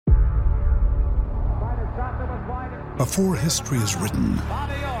Before history is written,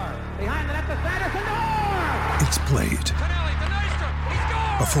 it's played.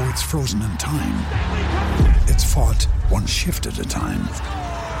 Before it's frozen in time, it's fought one shift at a time.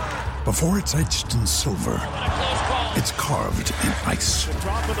 Before it's etched in silver, it's carved in ice.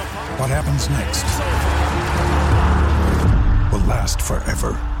 What happens next will last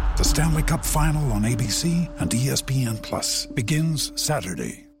forever. The Stanley Cup Final on ABC and ESPN Plus begins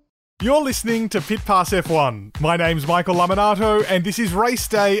Saturday. You're listening to Pit Pass F1. My name's Michael Laminato, and this is race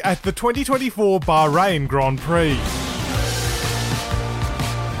day at the 2024 Bahrain Grand Prix.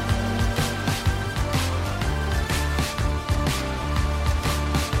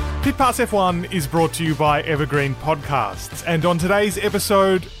 Pit Pass F1 is brought to you by Evergreen Podcasts, and on today's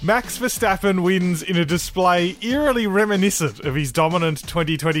episode, Max Verstappen wins in a display eerily reminiscent of his dominant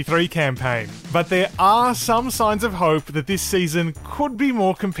 2023 campaign. But there are some signs of hope that this season could be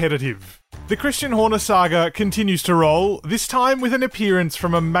more competitive. The Christian Horner saga continues to roll, this time with an appearance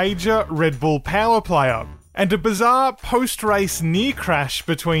from a major Red Bull power player. And a bizarre post-race near crash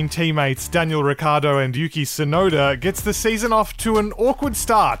between teammates Daniel Ricciardo and Yuki Tsunoda gets the season off to an awkward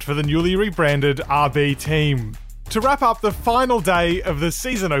start for the newly rebranded RB team. To wrap up the final day of the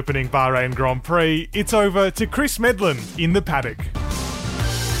season-opening Bahrain Grand Prix, it's over to Chris Medland in the paddock.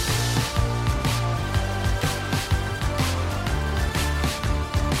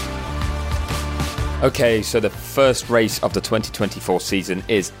 Okay, so the first race of the 2024 season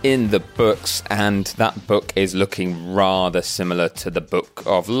is in the books, and that book is looking rather similar to the book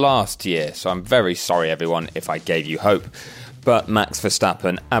of last year. So I'm very sorry, everyone, if I gave you hope. But Max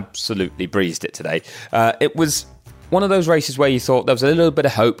Verstappen absolutely breezed it today. It was one of those races where you thought there was a little bit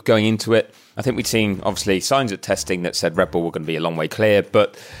of hope going into it. I think we'd seen, obviously, signs at testing that said Red Bull were going to be a long way clear,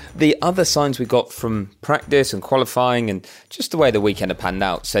 but the other signs we got from practice and qualifying and just the way the weekend had panned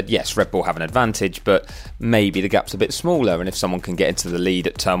out said, yes, Red Bull have an advantage, but maybe the gap's a bit smaller, and if someone can get into the lead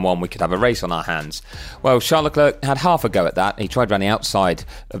at turn one, we could have a race on our hands. Well, Charles Leclerc had half a go at that. He tried running outside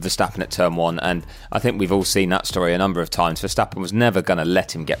of Verstappen at turn one, and I think we've all seen that story a number of times. Verstappen was never going to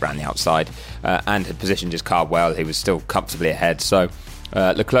let him get round the outside and had positioned his car well. He was still comfortably ahead, so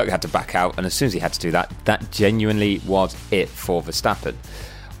Leclerc had to back out, and as soon as he had to do that, that genuinely was it for Verstappen.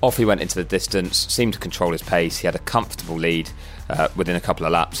 Off he went into the distance, seemed to control his pace. He had a comfortable lead within a couple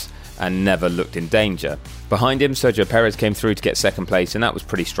of laps and never looked in danger. Behind him, Sergio Perez came through to get second place, and that was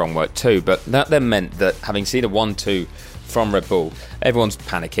pretty strong work too. But that then meant that, having seen a 1-2 from Red Bull, everyone's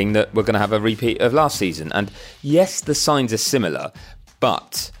panicking that we're going to have a repeat of last season. And yes, the signs are similar,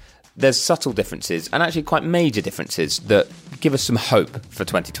 but there's subtle differences and actually quite major differences that give us some hope for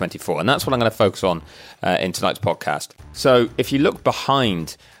 2024. And that's what I'm going to focus on in tonight's podcast. So if you look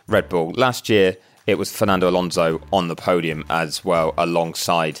behind Red Bull, last year it was Fernando Alonso on the podium as well,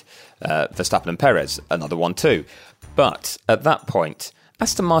 alongside Verstappen and Perez, another 1-2. But at that point,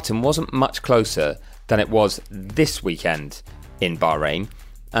 Aston Martin wasn't much closer than it was this weekend in Bahrain.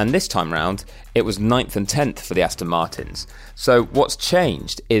 And this time round, it was 9th and 10th for the Aston Martins. So what's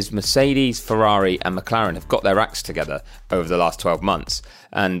changed is Mercedes, Ferrari and McLaren have got their acts together over the last 12 months.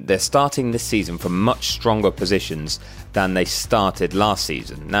 And they're starting this season from much stronger positions than they started last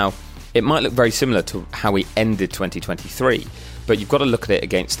season. Now, it might look very similar to how we ended 2023, but you've got to look at it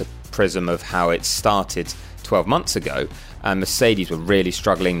against the prism of how it started 12 months ago. And Mercedes were really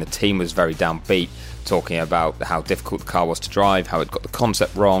struggling. The team was very downbeat, talking about how difficult the car was to drive, how it got the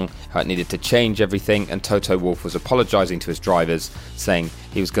concept wrong, how it needed to change everything, and Toto Wolff was apologising to his drivers, saying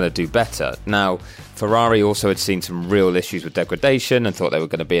he was going to do better. Now, Ferrari also had seen some real issues with degradation and thought they were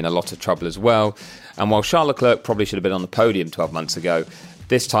going to be in a lot of trouble as well. And while Charles Leclerc probably should have been on the podium 12 months ago,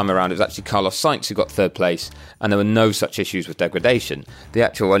 this time around it was actually Carlos Sainz who got third place, and there were no such issues with degradation. The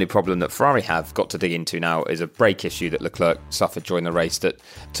actual only problem that Ferrari have got to dig into now is a brake issue that Leclerc suffered during the race that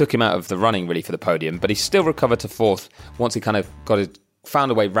took him out of the running really for the podium, but he still recovered to fourth once he kind of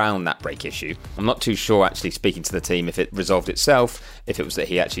found a way round that brake issue. I'm not too sure, actually, speaking to the team, if it resolved itself, if it was that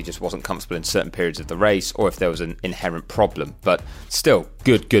he actually just wasn't comfortable in certain periods of the race, or if there was an inherent problem. But still,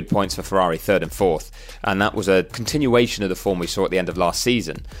 good points for Ferrari, third and fourth. And that was a continuation of the form we saw at the end of last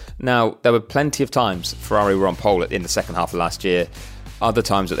season. Now, there were plenty of times Ferrari were on pole in the second half of last year. Other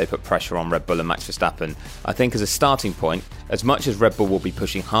times that they put pressure on Red Bull and Max Verstappen. I think as a starting point, as much as Red Bull will be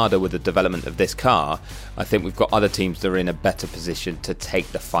pushing harder with the development of this car, I think we've got other teams that are in a better position to take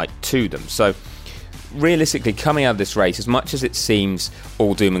the fight to them. So realistically, coming out of this race, as much as it seems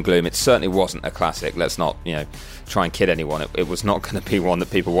all doom and gloom, it certainly wasn't a classic. Let's not, try and kid anyone. It was not going to be one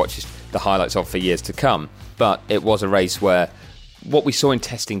that people watch the highlights of for years to come. But it was a race where what we saw in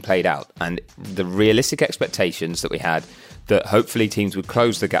testing played out, and the realistic expectations that we had that hopefully teams would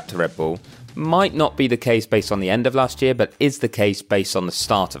close the gap to Red Bull. Might not be the case based on the end of last year, but is the case based on the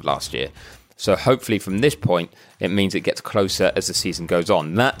start of last year. So hopefully from this point, it means it gets closer as the season goes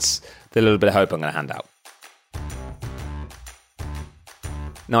on. That's the little bit of hope I'm going to hand out.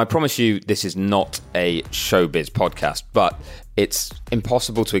 Now, I promise you this is not a showbiz podcast, but it's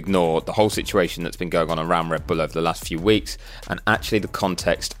impossible to ignore the whole situation that's been going on around Red Bull over the last few weeks, and actually the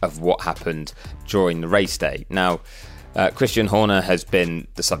context of what happened during the race day. Now, Christian Horner has been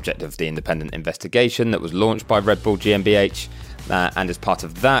the subject of the independent investigation that was launched by Red Bull GmbH, and as part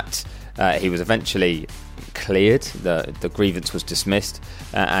of that, he was eventually cleared. The grievance was dismissed,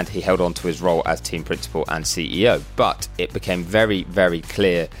 and he held on to his role as team principal and CEO. But it became very, very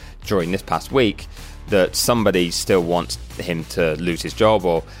clear during this past week that somebody still wants him to lose his job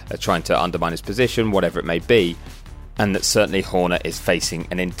or trying to undermine his position, whatever it may be, and that certainly Horner is facing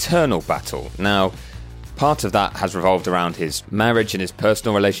an internal battle. Now, part of that has revolved around his marriage and his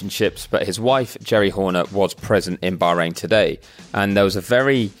personal relationships, but his wife, Jerry Horner, was present in Bahrain today, and there was a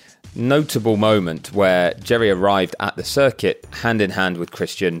very notable moment where Jerry arrived at the circuit hand in hand with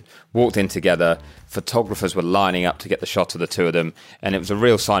Christian, walked in together, photographers were lining up to get the shot of the two of them, and it was a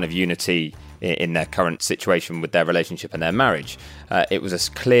real sign of unity in their current situation with their relationship and their marriage. It was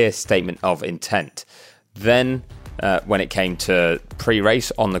a clear statement of intent. Then, when it came to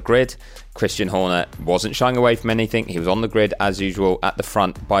pre-race on the grid, Christian Horner wasn't shying away from anything. He was on the grid as usual at the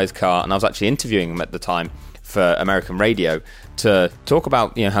front by his car, and I was actually interviewing him at the time for American radio to talk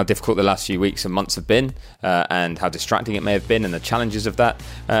about how difficult the last few weeks and months have been, and how distracting it may have been, and the challenges of that.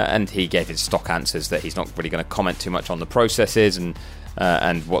 And he gave his stock answers that he's not really going to comment too much on the processes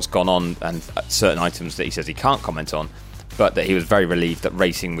and what's gone on, and certain items that he says he can't comment on, but that he was very relieved that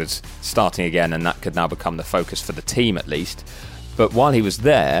racing was starting again, and that could now become the focus for the team at least. But while he was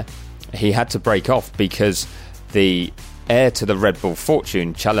there, he had to break off because the heir to the Red Bull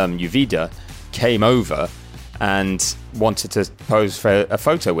fortune, Chalem Uvida, came over and wanted to pose for a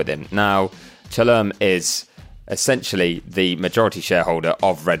photo with him. Now, Chalem is essentially the majority shareholder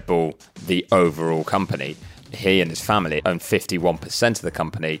of Red Bull, the overall company. He and his family own 51% of the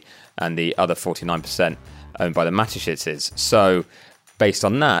company, and the other 49% owned by the Mateschitz. So, based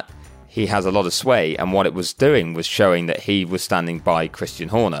on that, he has a lot of sway, and what it was doing was showing that he was standing by Christian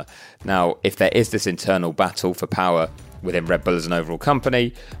Horner. Now, if there is this internal battle for power within Red Bull as an overall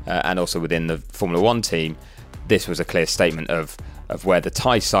company, and also within the Formula One team, this was a clear statement of where the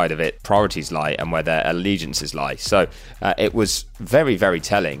Thai side of it priorities lie and where their allegiances lie. So it was very, very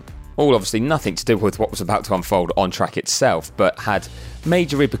telling. All obviously nothing to do with what was about to unfold on track itself, but had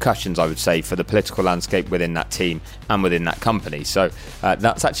major repercussions, I would say, for the political landscape within that team and within that company. So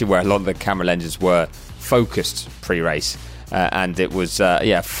that's actually where a lot of the camera lenses were focused pre-race. And it was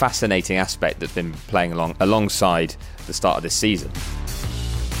a fascinating aspect that's been playing alongside the start of this season.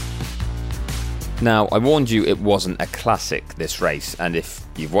 Now, I warned you it wasn't a classic, this race, and if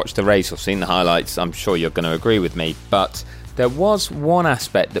you've watched the race or seen the highlights, I'm sure you're going to agree with me, but there was one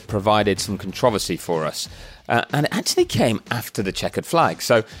aspect that provided some controversy for us, and it actually came after the checkered flag.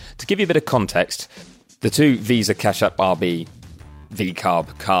 So, to give you a bit of context, the two Visa Cash App RB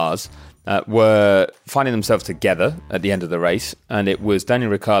V-Carb cars were finding themselves together at the end of the race, and it was Daniel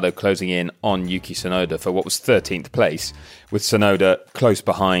Ricciardo closing in on Yuki Tsunoda for what was 13th place, with Tsunoda close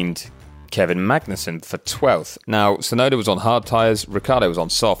behind Kevin Magnussen for 12th. Now, Tsunoda was on hard tyres, Ricciardo was on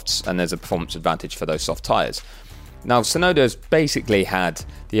softs, and there's a performance advantage for those soft tyres. Now, Tsunoda's basically had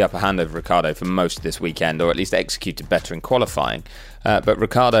the upper hand over Ricciardo for most of this weekend, or at least executed better in qualifying, but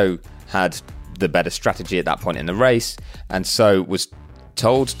Ricciardo had the better strategy at that point in the race, and so was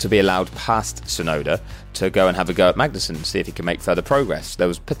told to be allowed past Tsunoda to go and have a go at Magnussen and see if he can make further progress. There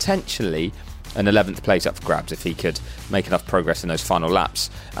was potentially an 11th place up for grabs if he could make enough progress in those final laps,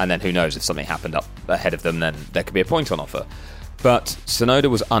 and then who knows, if something happened up ahead of them, then there could be a point on offer. But Tsunoda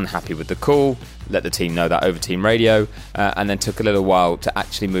was unhappy with the call, let the team know that over team radio, and then took a little while to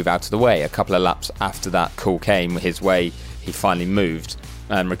actually move out of the way. A couple of laps after that call came his way, he finally moved,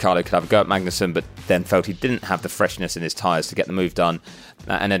 and Ricciardo could have a go at Magnussen, but then felt he didn't have the freshness in his tyres to get the move done,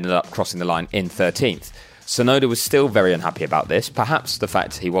 and ended up crossing the line in 13th. Tsunoda was still very unhappy about this, perhaps the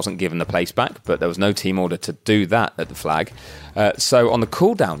fact he wasn't given the place back, but there was no team order to do that at the flag. So on the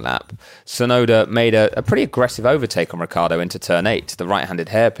cool-down lap, Tsunoda made a pretty aggressive overtake on Ricciardo into turn 8, the right-handed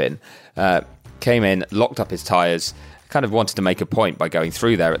hairpin, came in, locked up his tyres, kind of wanted to make a point by going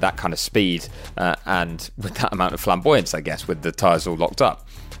through there at that kind of speed and with that amount of flamboyance, I guess, with the tyres all locked up.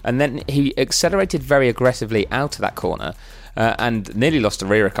 And then he accelerated very aggressively out of that corner and nearly lost the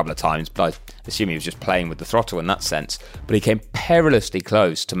rear a couple of times, but I assume he was just playing with the throttle in that sense. But he came perilously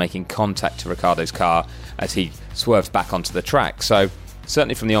close to making contact to Ricciardo's car as he swerved back onto the track. So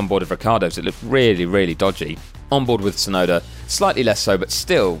certainly from the onboard of Ricciardo's, it looked really, really dodgy. Onboard with Tsunoda, slightly less so, but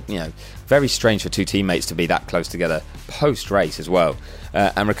still, very strange for two teammates to be that close together post-race as well.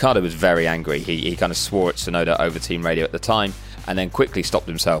 And Ricciardo was very angry. He kind of swore at Tsunoda over team radio at the time, and then quickly stopped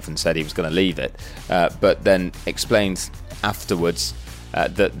himself and said he was going to leave it. But then explained afterwards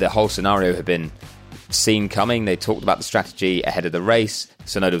that the whole scenario had been seen coming. They talked about the strategy ahead of the race.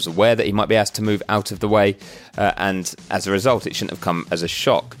 Tsunoda was aware that he might be asked to move out of the way, and as a result, it shouldn't have come as a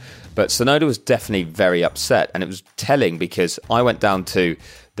shock. But Tsunoda was definitely very upset, and it was telling because I went down to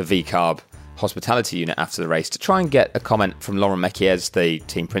the VCARB hospitality unit after the race to try and get a comment from Laurent Mekies, the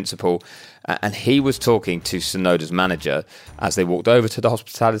team principal, and he was talking to Tsunoda's manager as they walked over to the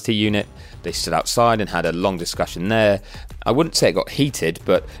hospitality unit. They stood outside and had a long discussion there. I wouldn't say it got heated,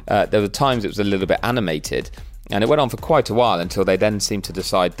 but there were times it was a little bit animated, and it went on for quite a while until they then seemed to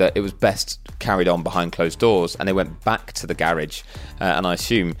decide that it was best carried on behind closed doors, and they went back to the garage, and I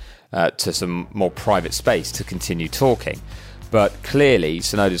assume to some more private space to continue talking. But clearly,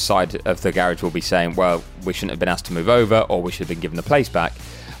 Tsunoda's side of the garage will be saying, well, we shouldn't have been asked to move over, or we should have been given the place back.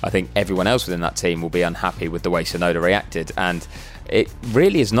 I think everyone else within that team will be unhappy with the way Tsunoda reacted, and it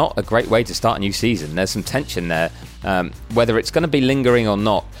really is not a great way to start a new season. There's some tension there. Whether it's going to be lingering or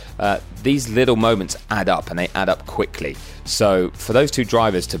not, these little moments add up, and they add up quickly. So for those two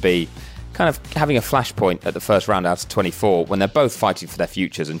drivers to be kind of having a flashpoint at the first round out of 24 when they're both fighting for their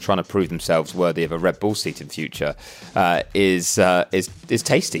futures and trying to prove themselves worthy of a Red Bull seat in future is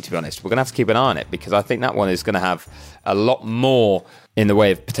tasty, to be honest. We're going to have to keep an eye on it because I think that one is going to have a lot more in the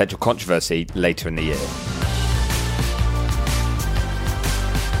way of potential controversy later in the year.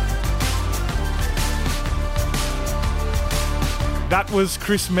 That was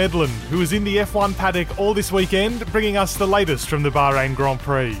Chris Medland, who was in the F1 paddock all this weekend, bringing us the latest from the Bahrain Grand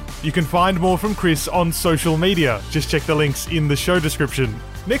Prix. You can find more from Chris on social media. Just check the links in the show description.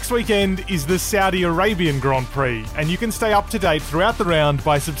 Next weekend is the Saudi Arabian Grand Prix, and you can stay up to date throughout the round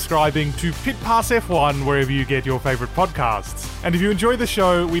by subscribing to Pit Pass F1 wherever you get your favourite podcasts. And if you enjoy the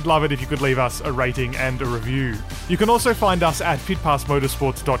show, we'd love it if you could leave us a rating and a review. You can also find us at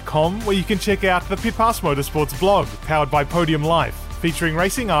pitpassmotorsports.com, where you can check out the Pit Pass Motorsports blog, powered by Podium Life, featuring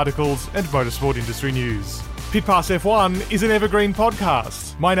racing articles and motorsport industry news. Pit Pass F1 is an evergreen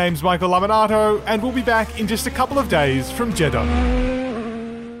podcast. My name's Michael Laminato, and we'll be back in just a couple of days from Jeddah.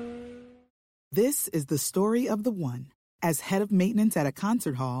 This is the story of the one. As head of maintenance at a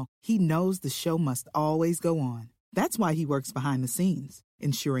concert hall, he knows the show must always go on. That's why he works behind the scenes,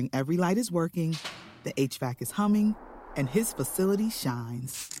 ensuring every light is working, the HVAC is humming, and his facility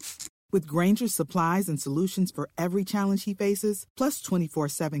shines. With Grainger's supplies and solutions for every challenge he faces, plus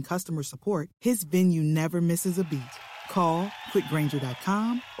 24/7 customer support, his venue never misses a beat. Call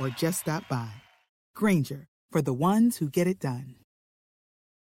quickgrainger.com or just stop by. Grainger, for the ones who get it done.